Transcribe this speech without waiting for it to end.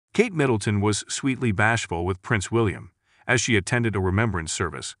Kate Middleton was sweetly bashful with Prince William as she attended a remembrance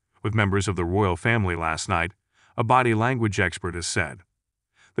service with members of the royal family last night, a body language expert has said.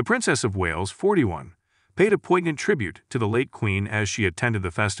 The Princess of Wales, 41, paid a poignant tribute to the late Queen as she attended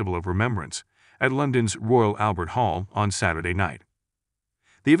the Festival of Remembrance at London's Royal Albert Hall on Saturday night.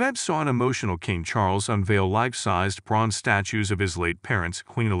 The event saw an emotional King Charles unveil life-sized bronze statues of his late parents,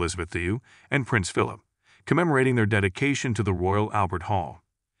 Queen Elizabeth II and Prince Philip, commemorating their dedication to the Royal Albert Hall.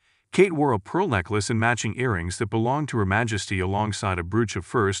 Kate wore a pearl necklace and matching earrings that belonged to Her Majesty alongside a brooch of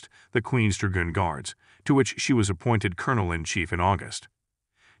the Queen's Dragoon Guards, to which she was appointed Colonel-in-Chief in August.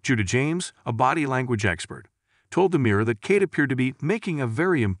 Judah James, a body language expert, told the Mirror that Kate appeared to be making a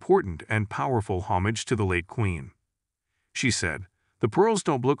very important and powerful homage to the late Queen. She said, "The pearls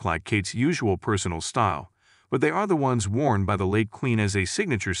don't look like Kate's usual personal style, but they are the ones worn by the late Queen as a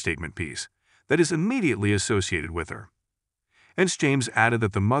signature statement piece that is immediately associated with her." Hence James added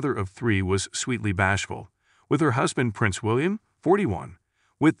that the mother of three was sweetly bashful, with her husband Prince William, 41,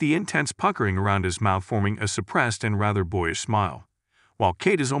 with the intense puckering around his mouth forming a suppressed and rather boyish smile, while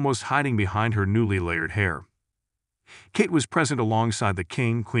Kate is almost hiding behind her newly layered hair. Kate was present alongside the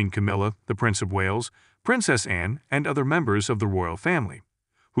King, Queen Camilla, the Prince of Wales, Princess Anne, and other members of the royal family,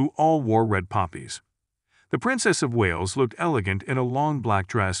 who all wore red poppies. The Princess of Wales looked elegant in a long black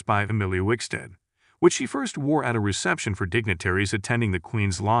dress by Amelia Wickstead, which she first wore at a reception for dignitaries attending the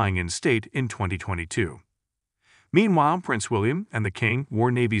Queen's lying-in state in 2022. Meanwhile, Prince William and the King wore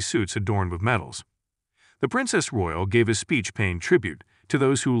navy suits adorned with medals. The Princess Royal gave a speech paying tribute to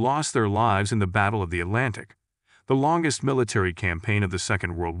those who lost their lives in the Battle of the Atlantic, the longest military campaign of the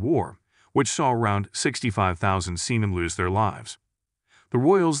Second World War, which saw around 65,000 seamen lose their lives. The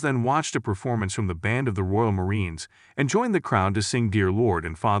royals then watched a performance from the Band of the Royal Marines and joined the crowd to sing Dear Lord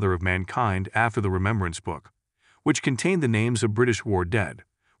and Father of Mankind after the Remembrance Book, which contained the names of British war dead,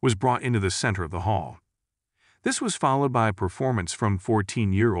 was brought into the center of the hall. This was followed by a performance from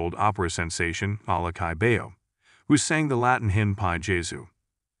 14-year-old opera sensation Malachi Bayo, who sang the Latin hymn Pi Jesu.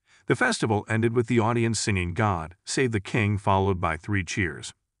 The festival ended with the audience singing God Save the King, followed by 3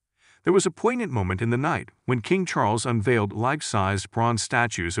 cheers. There was a poignant moment in the night when King Charles unveiled life-sized bronze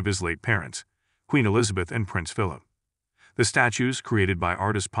statues of his late parents, Queen Elizabeth and Prince Philip. The statues, created by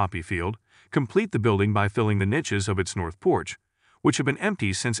artist Poppy Field, complete the building by filling the niches of its north porch, which have been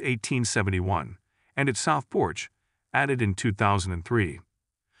empty since 1871, and its south porch, added in 2003.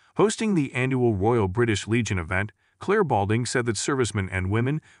 Hosting the annual Royal British Legion event, Claire Balding said that servicemen and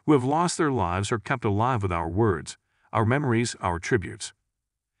women who have lost their lives are kept alive with our words, our memories, our tributes.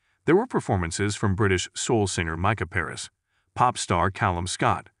 There were performances from British soul singer Micah Paris, pop star Callum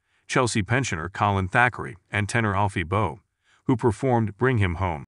Scott, Chelsea pensioner Colin Thackeray, and tenor Alfie Boe, who performed Bring Him Home.